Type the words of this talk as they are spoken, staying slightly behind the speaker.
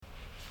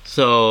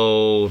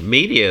So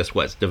media is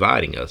what's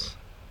dividing us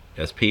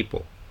as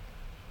people,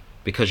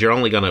 because you're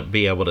only going to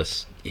be able to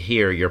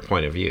hear your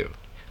point of view.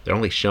 They're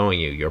only showing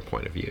you your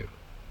point of view,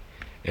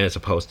 and as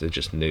opposed to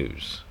just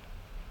news.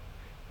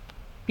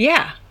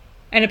 Yeah,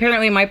 and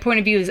apparently my point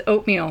of view is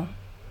oatmeal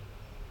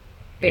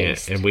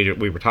based. And we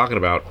were talking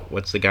about,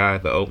 what's the guy,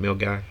 the oatmeal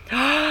guy?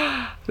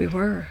 We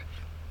were.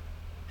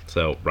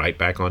 So right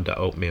back onto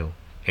oatmeal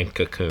and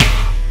Cocoon.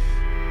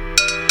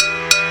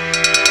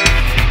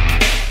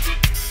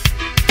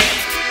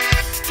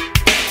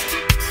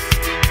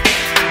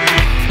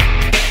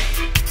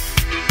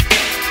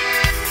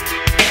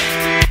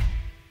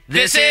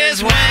 This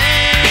is where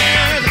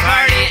the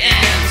party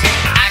ends.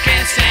 I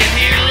can't stand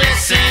here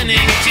listening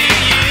to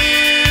you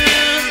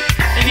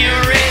and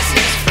your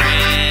racist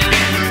friend.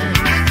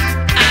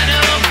 I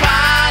know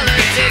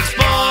politics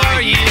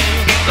bore you,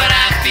 but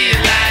I feel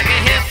like a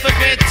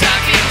hypocrite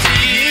talking to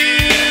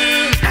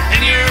you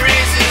and your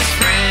racist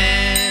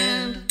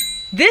friend.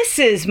 This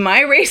is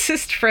My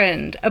Racist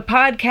Friend, a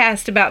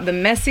podcast about the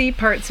messy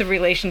parts of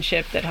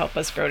relationship that help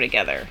us grow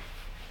together.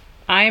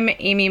 I'm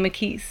Amy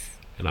McKees.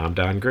 And I'm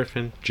Don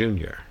Griffin,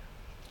 Jr.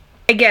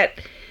 I get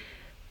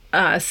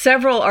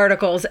several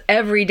articles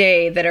every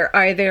day that are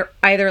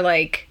either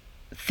like,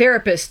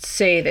 therapists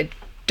say that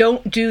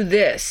don't do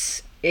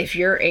this if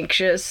you're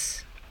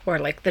anxious, or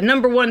like the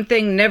number one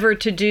thing never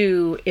to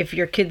do if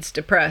your kid's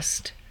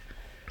depressed.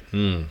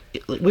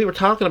 We were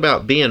talking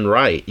about being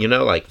right.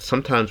 Like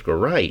sometimes we're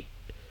right.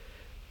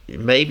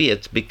 Maybe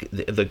it's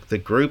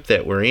the group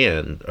that we're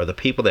in, or the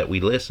people that we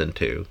listen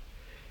to,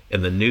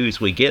 and the news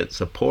we get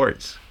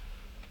supports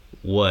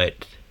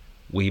what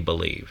we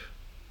believe.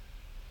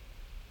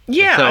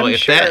 Yeah, so I'm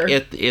sure.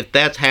 If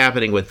that's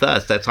happening with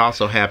us, that's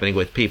also happening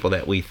with people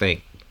that we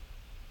think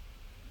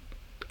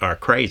are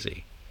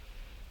crazy.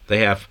 They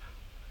have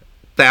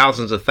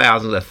thousands of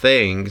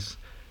things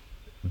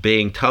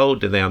being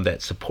told to them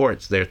that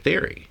supports their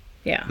theory.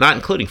 Yeah. Not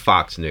including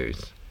Fox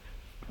News.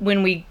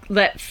 When we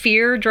let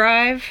fear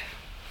drive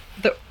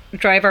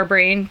our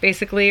brain,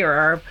 basically, or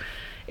our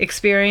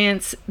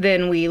experience,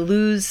 then we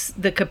lose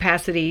the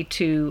capacity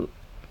to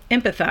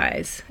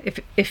empathize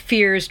if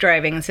fear is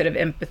driving instead of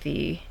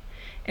empathy.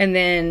 And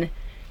then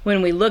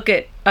when we look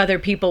at other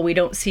people, we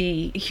don't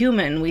see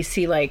human, we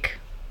see like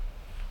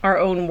our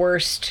own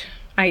worst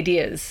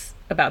ideas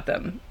about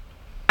them.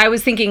 I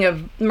was thinking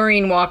of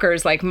Maureen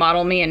Walker's like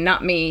Model Me and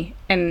Not Me,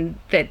 and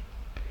that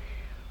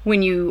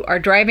when you are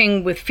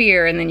driving with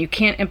fear and then you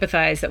can't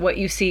empathize, that what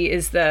you see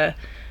is the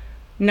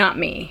not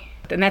me,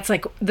 and that's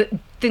like the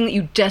thing that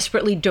you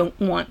desperately don't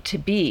want to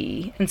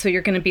be, and so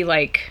you're going to be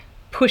like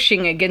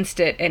pushing against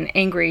it and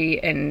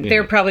angry, and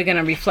they're probably going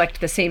to reflect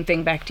the same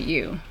thing back to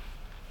you.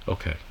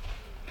 Okay.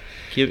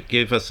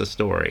 Give us a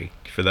story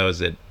for those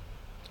that,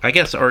 I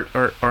guess, or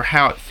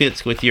how it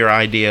fits with your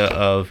idea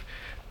of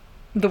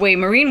the way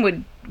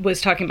Maureen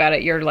was talking about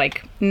it. You're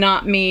like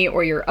not me,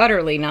 or you're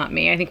utterly not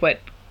me. I think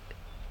what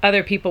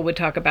other people would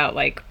talk about,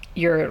 like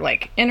your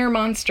like inner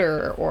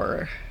monster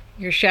or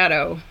your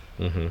shadow.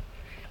 Mm-hmm.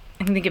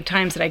 I can think of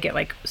times that I get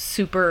like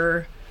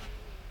super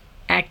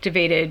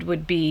activated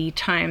would be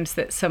times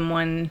that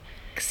someone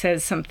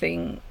says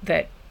something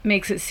that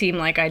makes it seem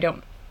like I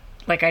don't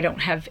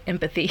have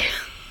empathy.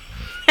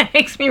 That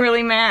makes me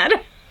really mad.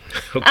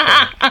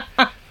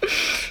 Okay.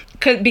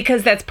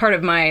 Because that's part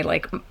of my,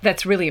 like,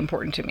 that's really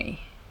important to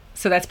me.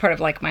 So that's part of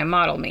like my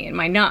model me, and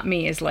my not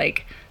me is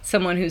like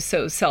someone who's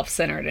so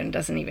self-centered and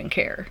doesn't even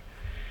care.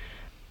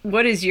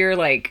 What is your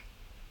like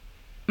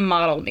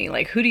model me?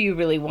 Like, who do you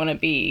really want to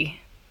be?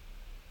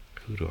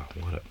 Who do I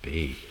want to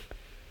be?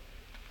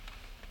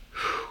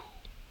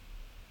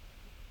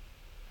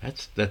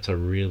 That's a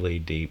really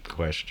deep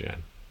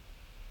question.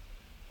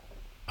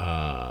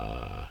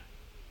 I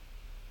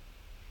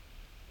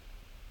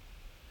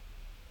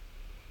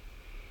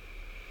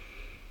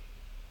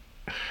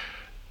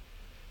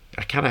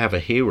kind of have a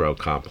hero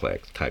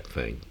complex type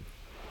thing.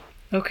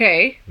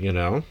 Okay.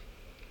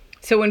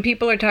 So when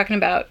people are talking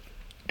about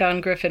Don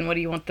Griffin, what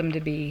do you want them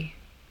to be?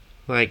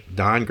 Like,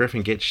 Don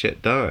Griffin gets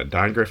shit done.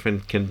 Don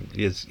Griffin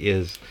is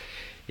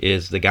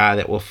the guy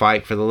that will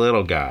fight for the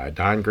little guy.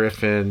 Don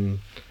Griffin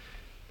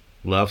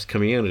loves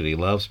community,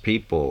 loves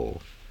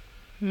people.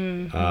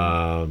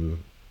 Mm-hmm.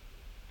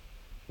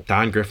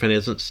 Don Griffin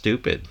isn't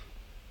stupid.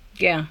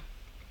 Yeah.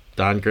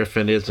 Don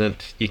Griffin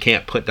isn't... You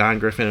can't put Don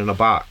Griffin in a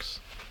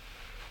box.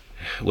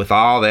 With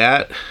all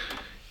that,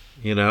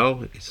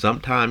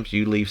 sometimes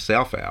you leave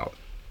self out.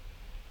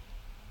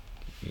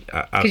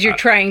 Because you're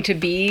trying to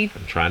be...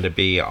 I'm trying to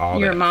be all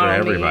that for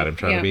everybody. I'm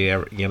trying to be,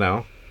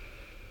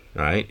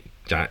 right?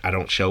 I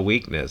don't show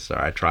weakness, or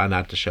I try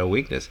not to show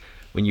weakness.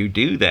 When you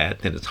do that,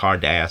 then it's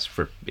hard to ask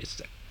for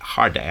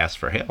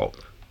help,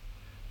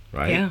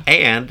 right? Yeah.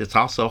 And it's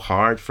also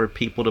hard for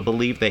people to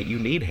believe that you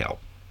need help.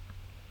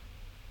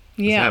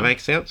 Yeah. Does that make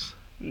sense?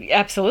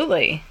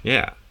 Absolutely.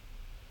 Yeah.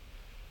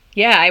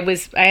 Yeah,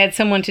 I had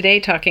someone today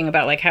talking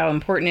about like how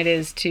important it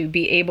is to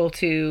be able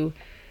to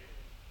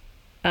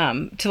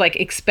like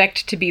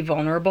expect to be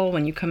vulnerable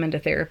when you come into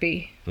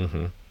therapy.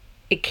 Mm-hmm.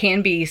 It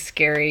can be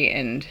scary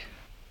and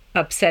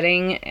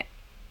upsetting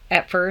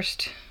at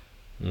first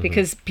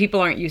because people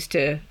aren't used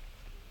to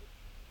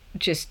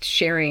just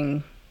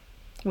sharing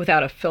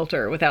without a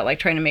filter, without like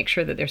trying to make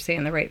sure that they're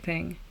saying the right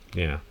thing.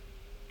 Yeah.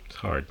 It's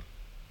hard.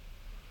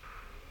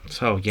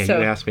 So, you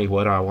asked me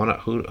what I want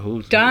to...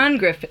 Who's... Don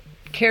Griffin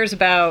cares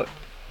about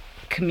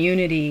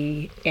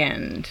community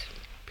and...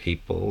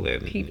 People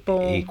and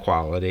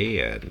equality,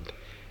 and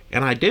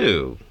I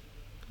do.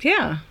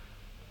 Yeah.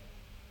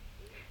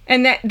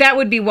 And that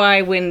would be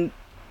why when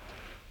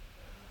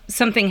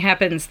something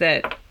happens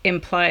that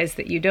implies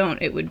that you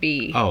don't, it would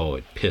be... Oh,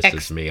 it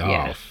pisses me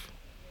off.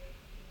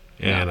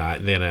 And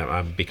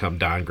I become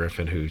Don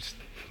Griffin, who's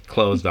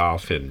closed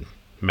off and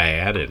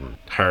mad and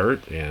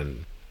hurt,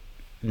 and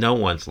no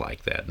one's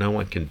like that. No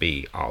one can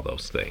be all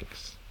those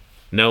things.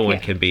 No one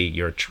can be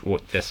your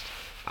this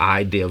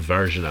ideal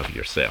version of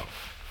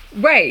yourself.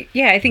 Right.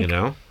 Yeah, I think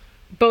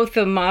both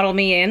the model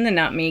me and the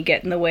not me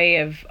get in the way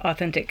of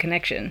authentic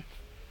connection.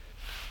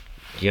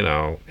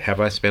 Have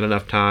I spent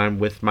enough time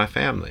with my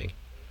family?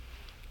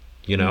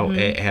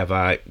 Have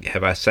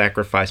I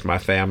sacrificed my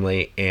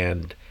family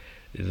and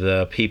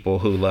the people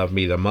who love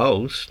me the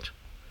most?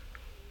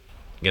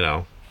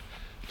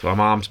 It's my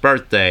mom's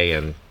birthday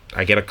and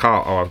I get a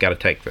call. Oh, I've got to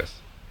take this.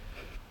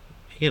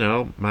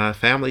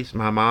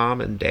 My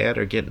mom and dad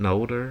are getting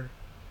older,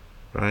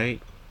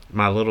 right?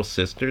 My little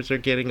sisters are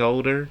getting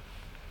older,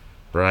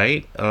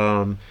 right?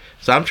 So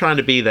I'm trying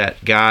to be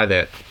that guy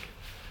that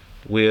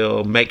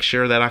will make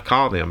sure that I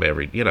call them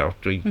every,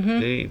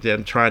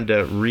 then trying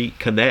to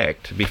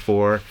reconnect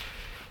before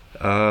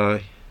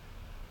I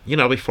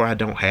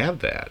don't have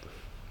that.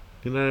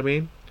 You know what I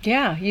mean?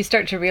 Yeah, you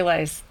start to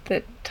realize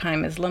that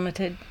time is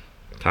limited.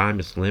 Time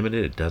is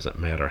limited. It doesn't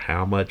matter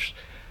how much.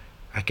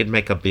 I could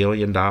make $1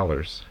 billion.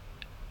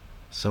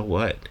 So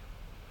what?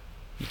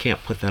 You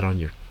can't put that on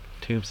your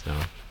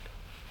tombstone.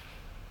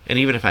 And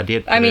even if I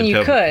did,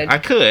 you could. I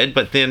could,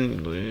 but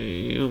then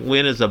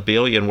when is $1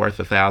 billion worth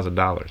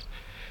 $1,000?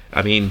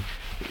 I mean,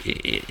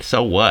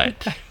 so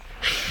what?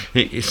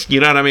 You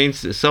know what I mean?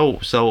 So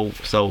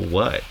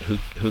what?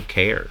 Who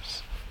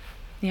cares?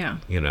 Yeah.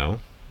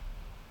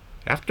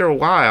 After a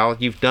while,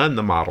 you've done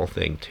the model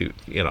thing too,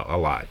 a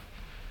lot.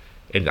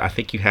 And I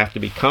think you have to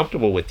be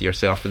comfortable with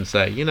yourself and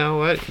say, you know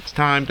what? It's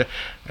time to...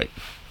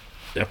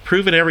 I've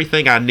proven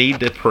everything I need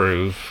to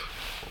prove.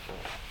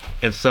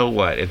 And so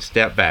what? And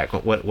step back.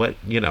 What?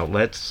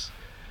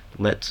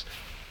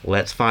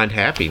 Let's find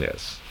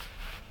happiness.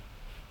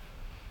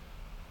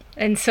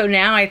 And so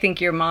now I think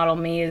your model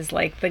me is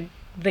like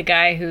the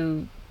guy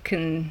who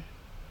can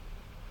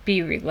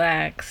be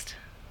relaxed.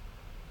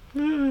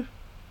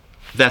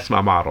 That's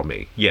my model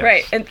me. Yes.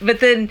 Right.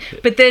 But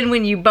then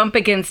when you bump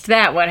against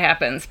that, what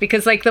happens?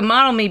 Because like the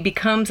model me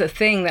becomes a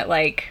thing that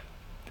like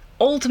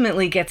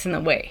ultimately gets in the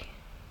way.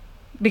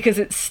 Because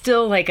it's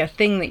still like a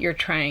thing that you're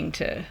trying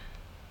to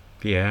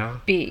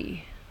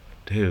be.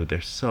 Dude,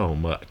 there's so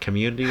much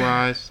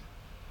community-wise.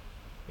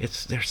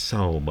 There's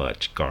so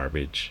much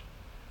garbage.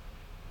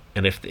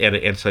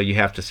 And so you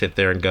have to sit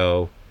there and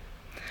go,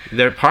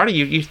 they're part of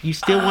you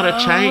still want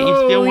to change. You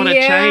still want to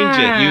change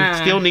it. You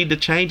still need to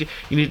change it.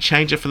 You need to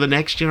change it for the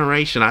next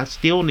generation. I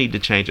still need to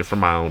change it for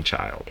my own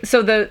child.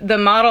 So the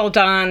model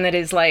Don that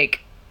is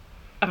like,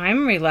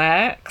 I'm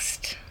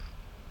relaxed,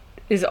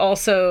 is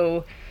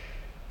also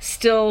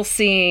still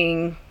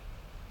seeing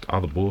all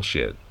the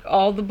bullshit.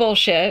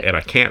 And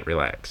I can't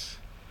relax.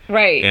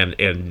 Right.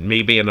 And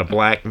me being a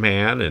black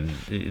man, and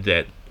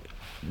that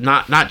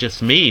not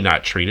just me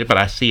not treated, but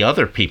I see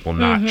other people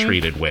not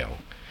treated well.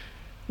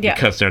 Yeah.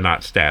 Because they're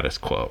not status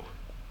quo.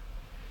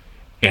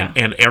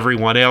 And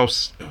everyone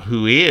else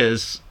who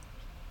is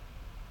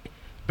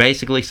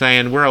basically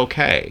saying, we're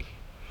okay.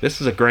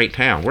 This is a great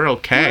town. We're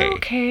okay. We're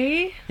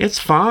okay. It's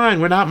fine.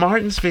 We're not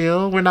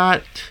Martinsville. We're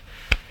not...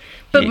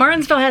 But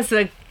Martinsville has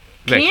the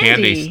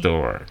candy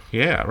store.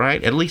 Yeah,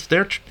 right? At least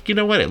they're... You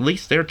know what? At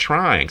least they're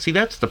trying. See,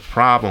 that's the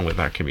problem with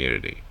our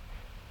community.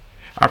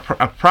 Our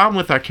problem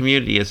with our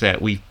community is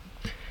that we...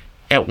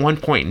 At one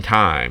point in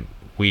time...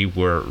 we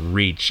were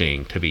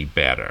reaching to be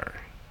better.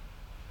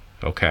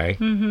 Okay?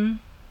 Mm-hmm.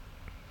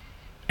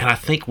 And I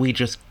think we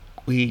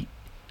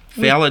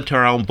fell into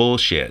our own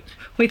bullshit.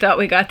 We thought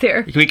we got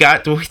there. We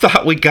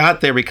thought we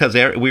got there because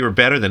we were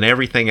better than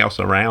everything else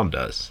around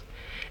us.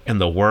 And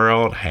the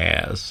world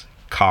has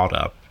caught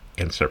up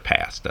and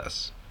surpassed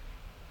us.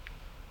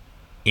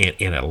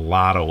 In a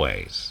lot of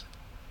ways.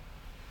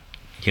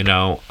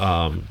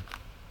 And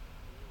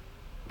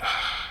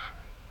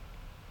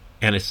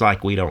it's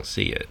like we don't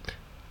see it.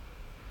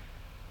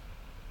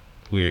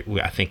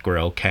 I think we're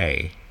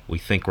okay. We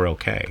think we're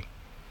okay.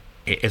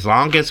 As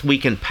long as we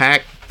can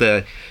pack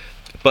the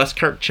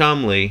Buskirk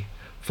Chumley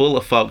full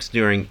of folks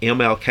during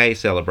MLK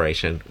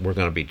celebration, we're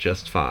going to be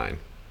just fine.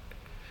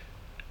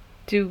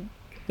 Do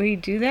we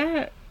do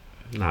that?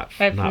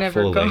 I've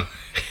never fully.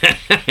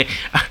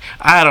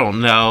 I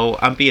don't know.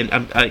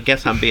 I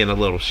guess I'm being a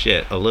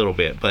little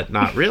bit, but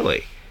not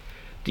really.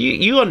 Do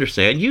you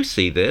understand? You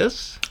see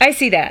this? I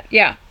see that.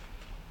 Yeah.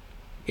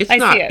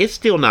 It's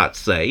still not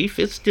safe.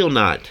 It's still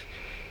not.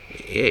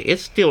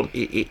 it's still,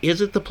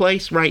 is it the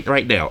place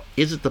right now?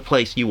 Is it the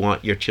place you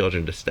want your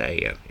children to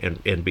stay in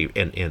and be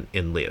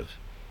and live,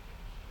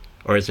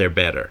 or is there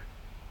better?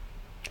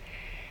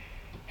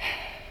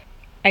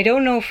 I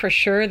don't know for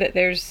sure that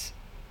there's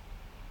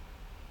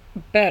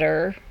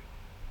better.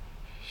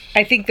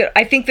 I think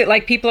that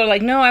like people are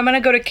like, no, I'm gonna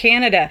go to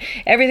Canada.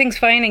 Everything's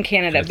fine in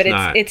Canada, but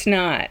it's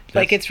not.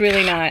 Like, it's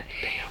really not.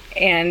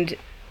 And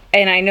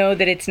I know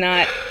that it's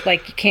not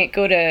like you can't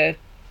go to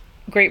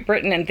Great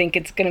Britain and think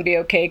it's gonna be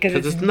okay, because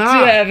it's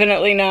not.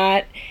 Definitely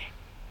not.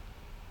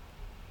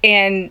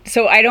 And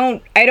so I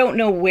don't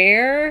know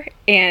where,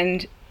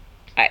 and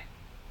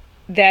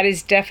that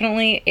is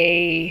definitely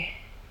a.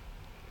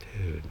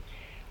 Dude.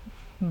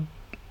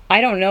 I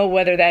don't know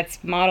whether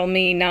that's model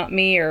me, not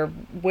me, or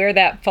where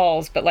that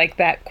falls, but like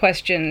that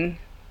question,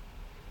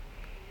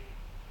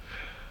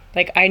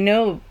 like I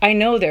know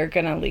they're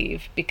gonna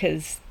leave,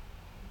 because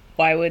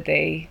why would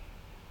they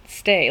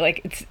stay?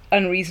 Like, it's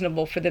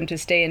unreasonable for them to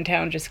stay in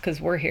town just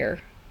because we're here.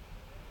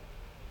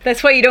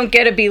 That's why you don't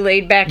get to be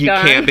laid back,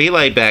 Don. You can't be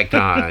laid back,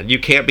 Don. You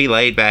can't be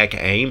laid back,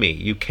 Amy.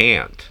 You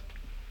can't.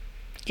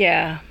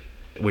 Yeah.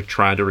 We're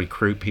trying to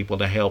recruit people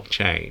to help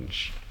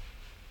change,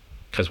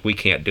 because we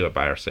can't do it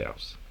by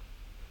ourselves.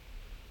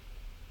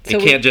 So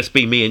it can't just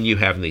be me and you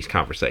having these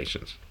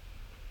conversations.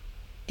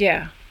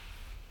 Yeah.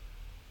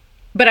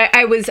 But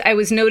I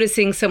was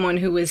noticing someone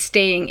who was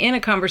staying in a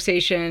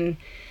conversation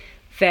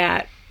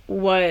that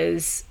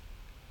was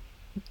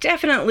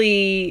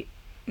definitely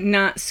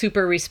not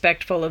super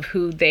respectful of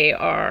who they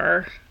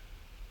are,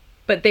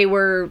 but they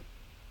were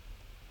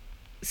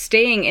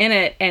staying in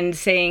it and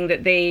saying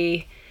that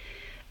they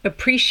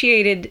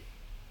appreciated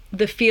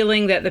the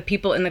feeling that the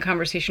people in the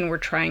conversation were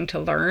trying to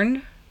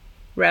learn,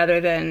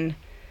 rather than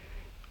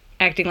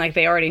acting like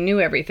they already knew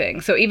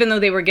everything. So even though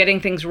they were getting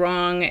things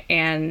wrong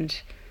and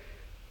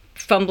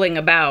fumbling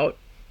about,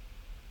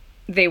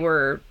 they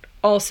were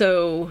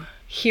also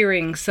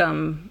hearing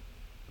some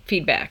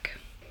feedback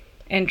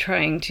and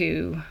trying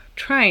to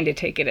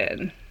take it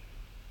in.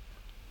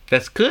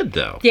 That's good,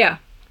 though. Yeah.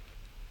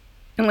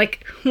 And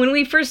like, when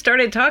we first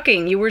started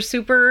talking, you were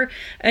super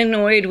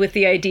annoyed with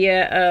the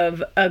idea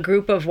of a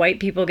group of white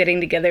people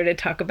getting together to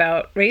talk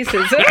about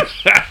racism.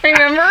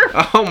 Remember?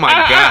 Oh my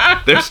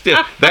God.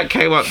 That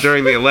came up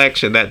during the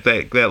election, that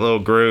little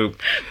group.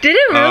 Did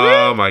it really?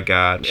 Oh my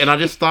God. And I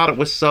just thought it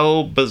was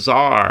so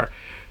bizarre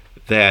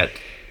that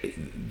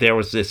there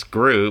was this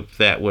group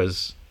that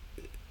was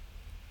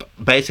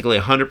basically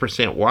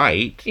 100%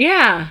 white.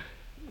 Yeah.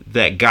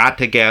 That got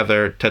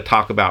together to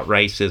talk about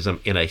racism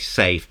in a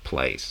safe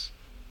place.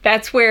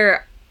 That's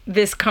where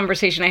this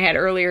conversation I had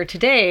earlier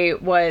today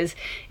was.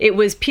 It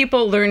was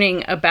people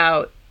learning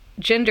about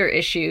gender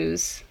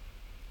issues,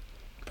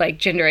 like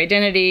gender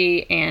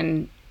identity,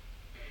 and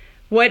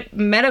what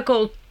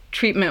medical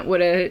treatment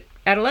would an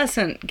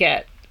adolescent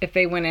get if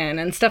they went in,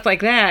 and stuff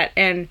like that.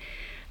 And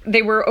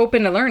they were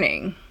open to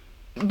learning.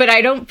 But I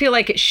don't feel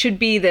like it should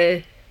be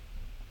the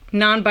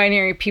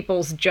non-binary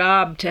people's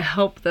job to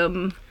help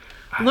them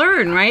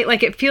learn, right?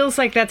 Like, it feels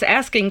like that's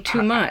asking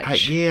too much. I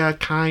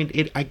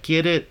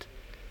get it,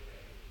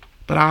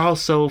 but I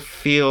also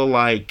feel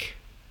like,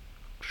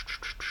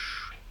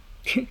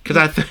 because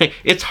I think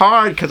it's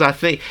hard, because I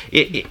think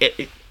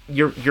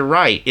you're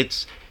right.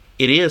 It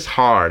is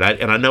hard,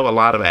 and I know a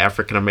lot of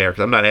African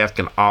Americans. I'm not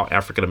asking all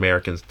African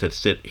Americans to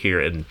sit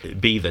here and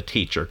be the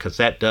teacher, because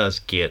that does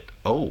get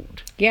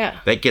old.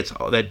 Yeah, that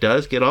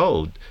does get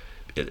old.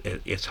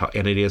 It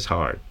is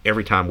hard.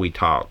 Every time we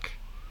talk,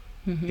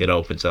 it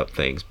opens up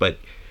things. But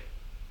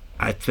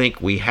I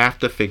think we have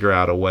to figure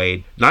out a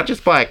way, not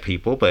just black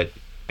people, but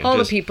all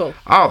the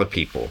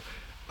people.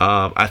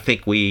 I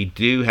think we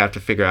do have to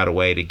figure out a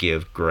way to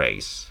give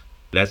grace.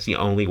 That's the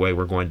only way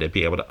we're going to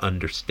be able to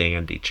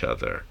understand each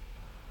other.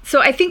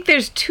 So I think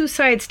there's two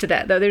sides to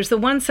that, though. There's the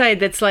one side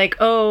that's like,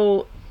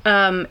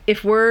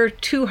 if we're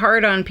too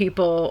hard on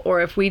people,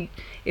 or if we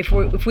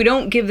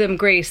don't give them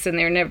grace, then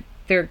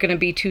they're going to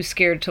be too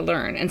scared to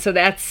learn. And so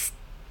that's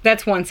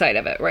one side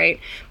of it, right?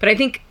 But I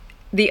think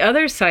the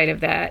other side of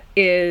that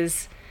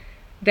is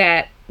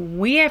that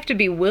we have to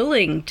be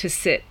willing to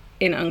sit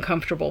in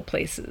uncomfortable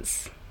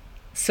places.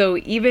 So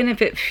even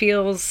if it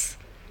feels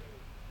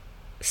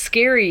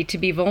scary to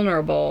be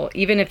vulnerable,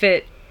 even if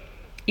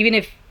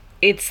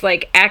it's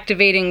like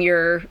activating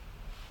your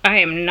I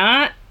am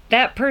not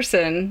that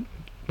person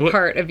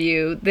part of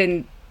you,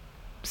 then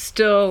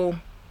still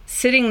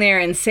sitting there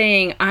and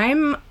saying,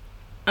 I'm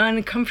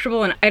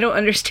uncomfortable and I don't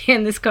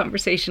understand this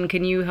conversation.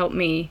 Can you help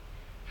me?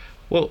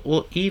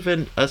 Well,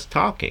 even us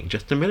talking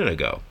just a minute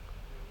ago,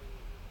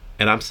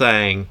 and I'm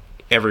saying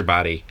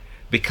everybody,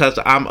 because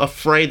I'm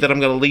afraid that I'm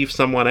going to leave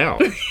someone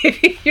else.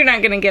 You're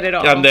not going to get it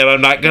all. I'm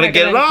not going to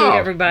get it all.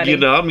 Everybody.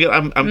 I'm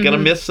going to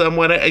miss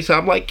someone. So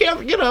I'm like,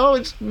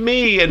 it's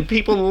me, and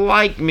people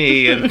like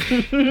me, and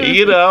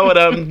and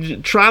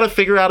I'm trying to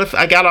figure out if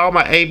I got all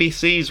my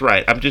ABCs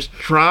right. I'm just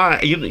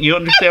trying. You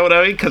understand what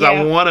I mean? Because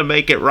I want to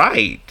make it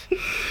right.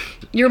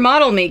 Your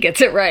model me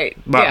gets it right.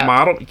 But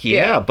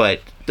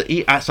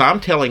so I'm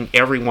telling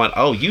everyone,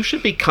 oh, you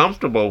should be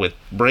comfortable with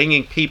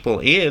bringing people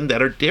in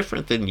that are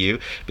different than you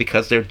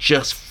because they're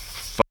just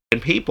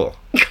fucking people.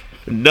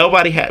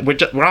 Nobody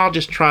we're all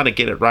just trying to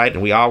get it right,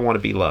 and we all want to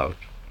be loved,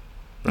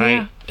 right?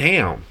 Yeah.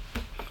 Damn.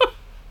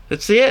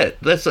 That's it.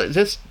 Let's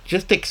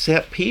just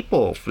accept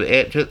people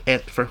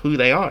for who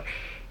they are,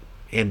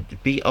 and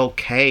be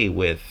okay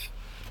with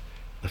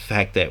the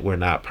fact that we're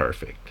not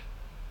perfect.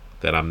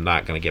 That I'm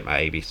not going to get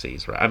my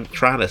ABCs right. I'm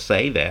trying to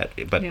say that,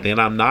 but then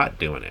I'm not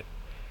doing it.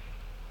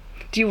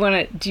 Do you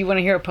want to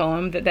hear a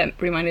poem that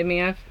reminded me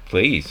of?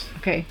 Please.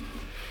 Okay.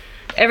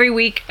 Every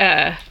week,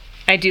 I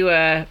do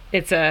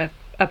it's a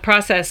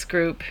process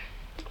group.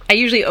 I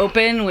usually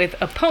open with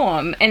a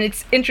poem, and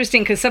it's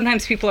interesting because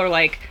sometimes people are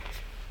like,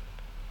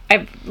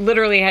 I've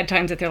literally had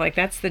times that they're like,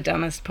 "That's the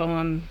dumbest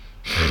poem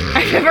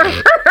I've ever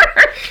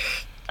heard,"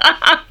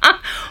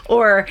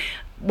 or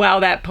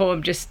 "Wow, that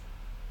poem just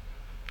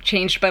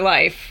changed my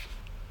life."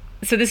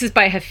 So this is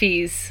by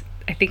Hafiz.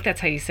 I think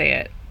that's how you say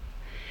it.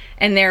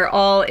 And they're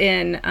all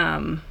in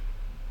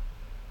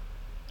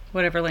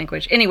whatever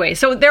language. Anyway,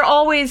 so they're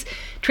always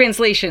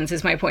translations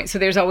is my point. So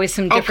there's always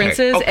some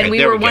differences. Okay, and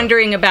we were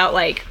wondering about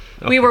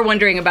we were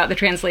wondering about the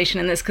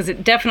translation in this because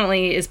it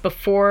definitely is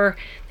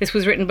this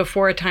was written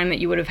before a time that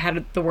you would have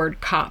had the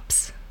word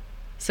cops.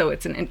 So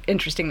it's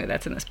interesting that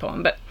that's in this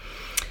poem. But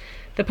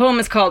the poem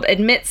is called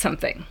Admit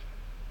Something.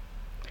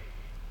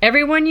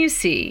 Everyone you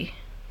see,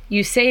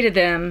 you say to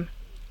them,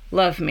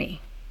 "Love me."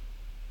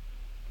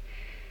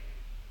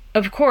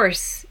 Of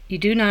course, you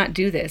do not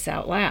do this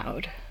out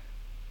loud.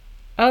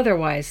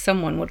 Otherwise,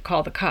 someone would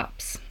call the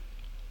cops.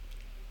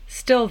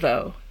 Still,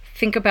 though,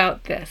 think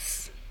about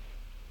this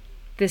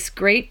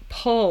great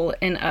pull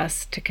in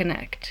us to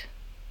connect.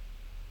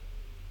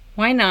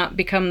 Why not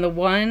become the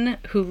one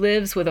who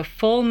lives with a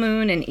full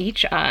moon in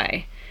each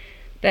eye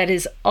that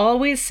is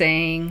always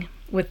saying,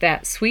 with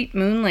that sweet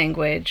moon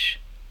language,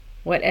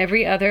 what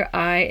every other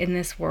eye in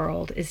this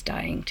world is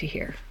dying to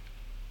hear?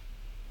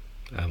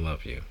 I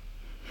love you.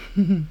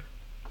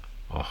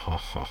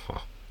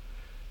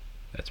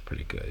 That's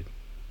pretty good.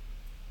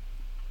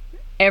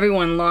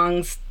 Everyone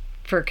longs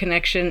for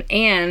connection,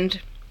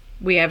 and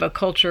we have a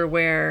culture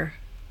where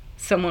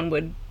someone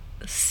would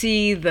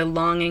see the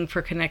longing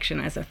for connection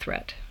as a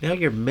threat. Now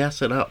you're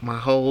messing up my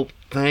whole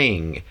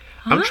thing.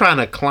 Huh? I'm trying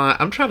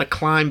to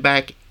climb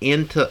back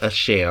into a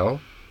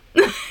shell.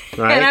 Right?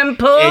 And I'm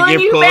pulling and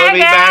you're you pulling me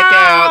back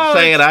out,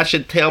 saying out. I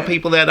should tell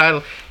people that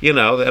I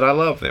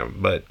love them,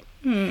 but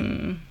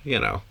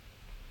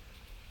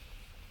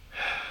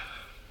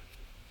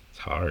it's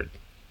hard.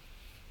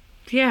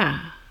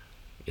 Yeah.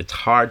 It's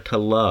hard to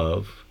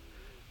love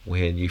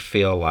when you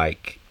feel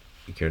like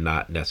you're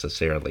not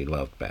necessarily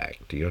loved back.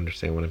 Do you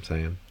understand what I'm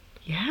saying?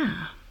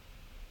 Yeah.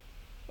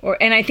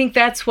 And I think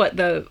that's what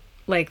the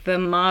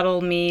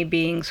model me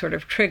being sort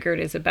of triggered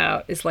is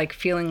about, is like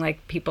feeling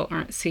like people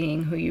aren't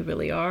seeing who you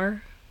really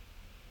are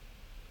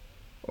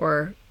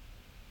or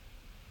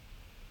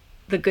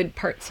the good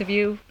parts of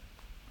you.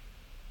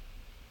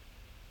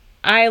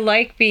 I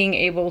like being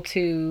able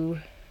to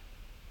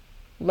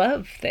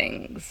love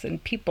things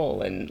and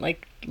people and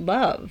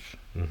love.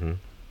 Mm-hmm.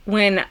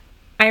 When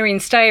Irene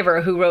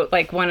Stiver, who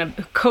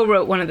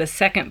co-wrote one of the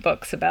second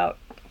books about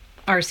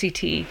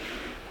RCT,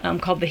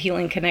 called The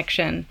Healing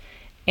Connection,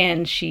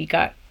 and she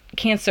got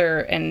cancer,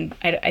 and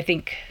I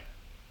think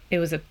it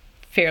was a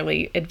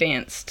fairly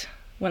advanced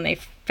when they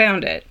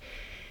found it,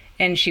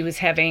 and she was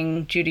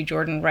having Judy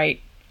Jordan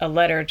write a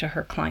letter to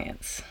her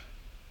clients,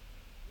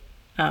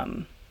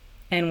 and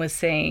was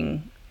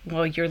saying,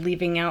 well, you're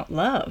leaving out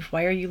love.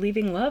 Why are you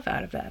leaving love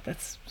out of that?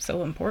 That's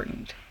so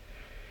important.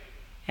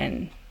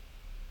 And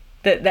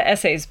the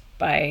essay's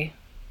by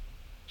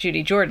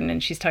Judy Jordan,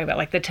 and she's talking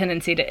about the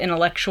tendency to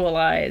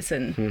intellectualize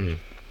and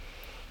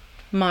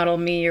model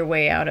me your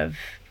way out of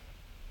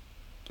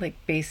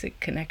basic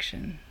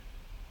connection.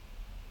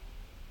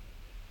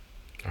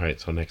 All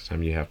right, so next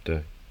time you have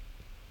to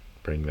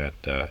bring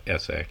that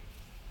essay.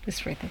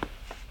 Just right there.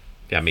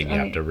 Yeah, I mean, you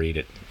have to read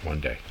it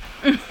one day.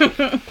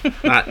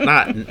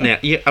 not now.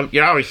 You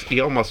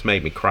almost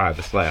made me cry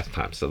this last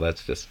time, so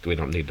we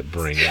don't need to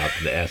bring out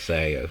the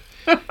essay of,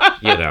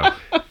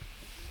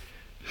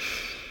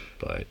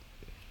 But,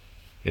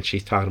 and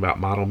she's talking about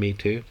Model Me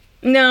too?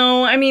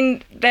 No, I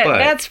mean,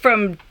 that's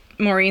from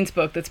Maureen's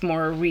book that's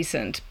more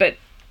recent, but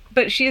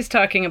she is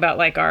talking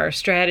about our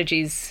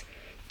strategies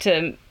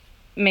to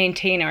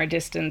maintain our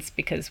distance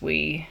because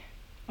we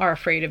are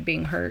afraid of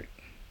being hurt.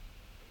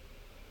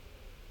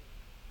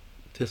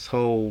 This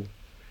whole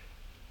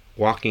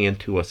walking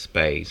into a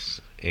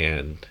space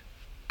and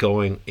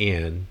going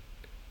in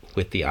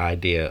with the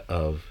idea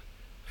of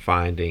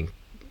finding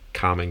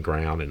common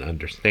ground and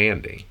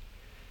understanding,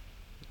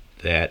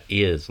 that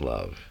is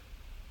love.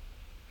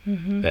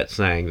 Mm-hmm. That's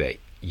saying that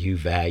you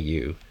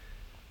value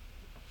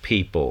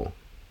people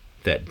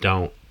that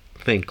don't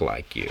think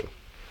like you.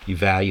 You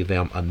value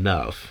them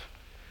enough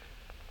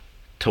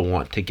to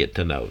want to get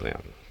to know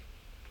them.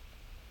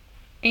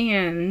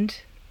 And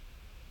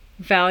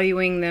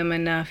valuing them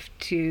enough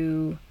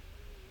to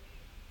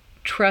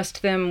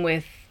trust them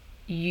with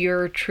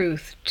your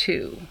truth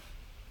too.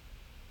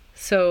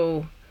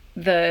 So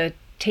the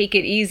take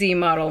it easy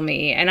model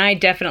me, and I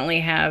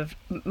definitely have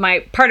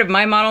part of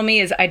my model me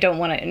is I don't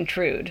want to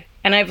intrude.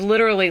 And I've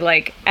literally,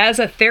 like, as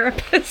a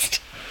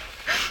therapist,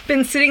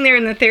 been sitting there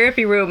in the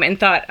therapy room and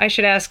thought I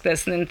should ask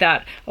this, and then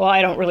thought, well,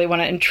 I don't really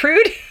want to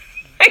intrude.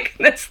 Like,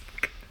 that's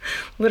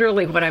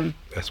literally what I'm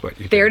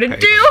there to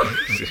do.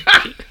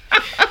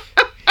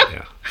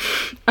 Yeah.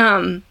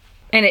 And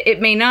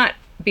it may not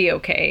be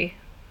okay.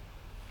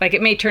 Like,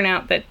 it may turn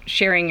out that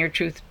sharing your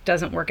truth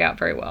doesn't work out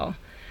very well.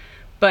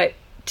 But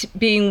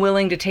being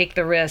willing to take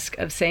the risk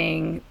of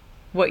saying,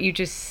 what you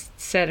just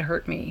said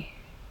hurt me.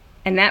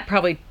 And that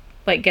probably,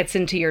 like, gets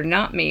into your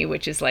not me,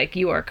 which is like,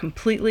 you are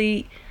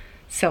completely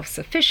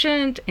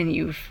self-sufficient and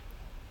you've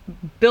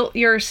built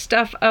your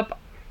stuff up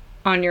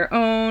on your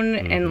own.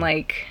 Mm-hmm. And,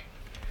 like,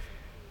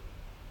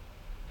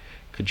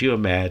 could you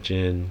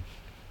imagine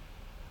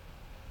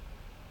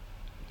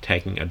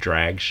taking a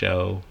drag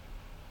show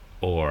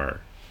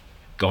or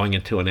going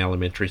into an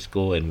elementary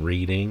school and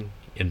reading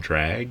in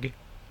drag?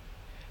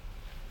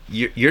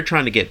 You're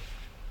trying to get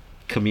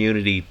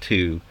community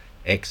to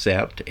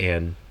accept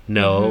and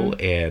know,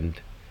 mm-hmm.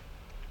 and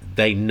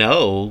they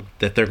know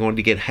that they're going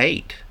to get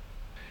hate.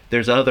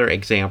 There's other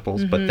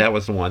examples, mm-hmm. but that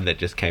was the one that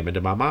just came into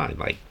my mind.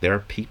 Like, there are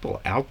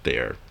people out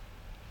there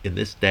in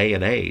this day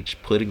and age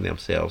putting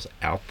themselves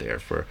out there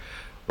for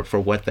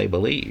what they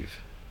believe.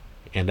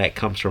 And that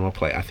comes from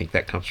I think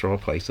that comes from a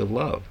place of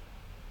love.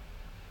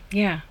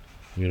 Yeah.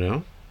 You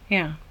know?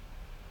 Yeah.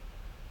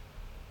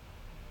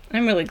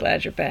 I'm really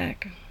glad you're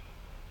back.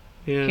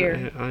 Yeah,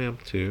 here. I am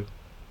too.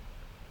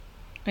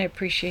 I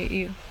appreciate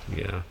you.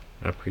 Yeah,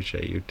 I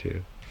appreciate you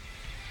too.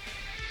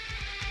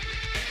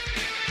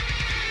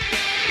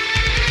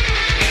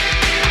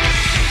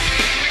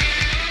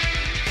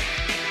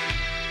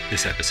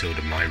 This episode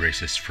of My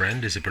Racist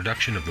Friend is a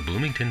production of the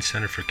Bloomington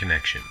Center for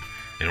Connection,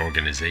 an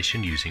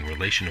organization using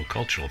relational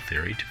cultural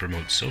theory to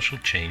promote social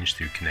change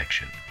through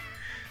connection.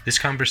 This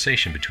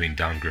conversation between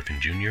Don Griffin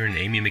Jr. and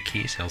Amy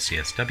McKees,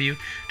 LCSW,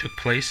 took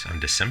place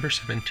on December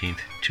 17,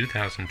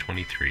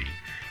 2023,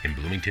 in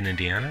Bloomington,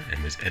 Indiana,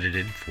 and was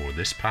edited for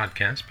this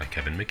podcast by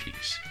Kevin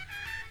McKees.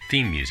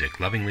 Theme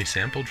music lovingly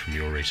sampled from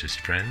Your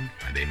Racist Friend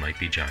by They Might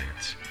Be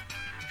Giants.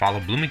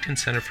 Follow Bloomington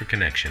Center for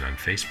Connection on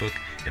Facebook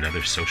and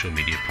other social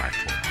media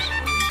platforms.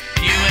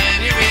 You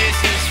and your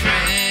racist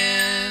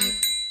friend.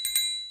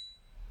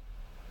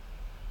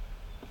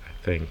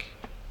 I think.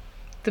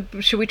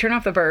 Should we turn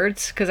off the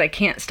birds? Because I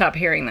can't stop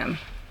hearing them.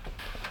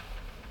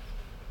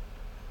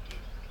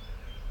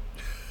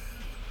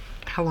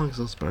 How long has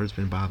those birds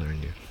been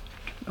bothering you?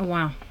 Oh,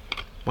 wow.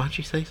 Why don't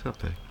you say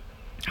something?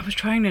 I was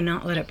trying to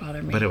not let it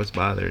bother me. But it was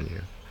bothering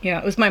you. Yeah,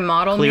 it was my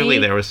model. Clearly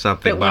there was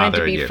something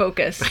bothering you. That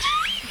wanted to be focused.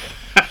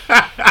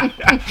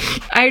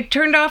 I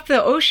turned off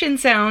the ocean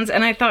sounds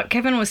and I thought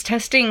Kevin was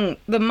testing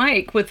the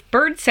mic with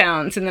bird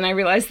sounds, and then I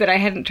realized that I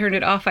hadn't turned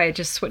it off. I had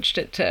just switched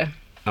it to...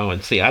 Oh,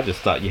 and see, I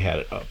just thought you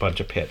had a bunch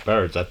of pet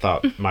birds. I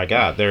thought, my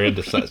God, they're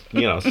into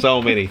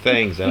so many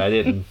things that I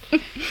didn't...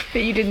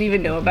 that you didn't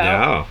even know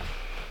about.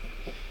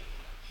 No.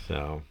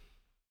 So...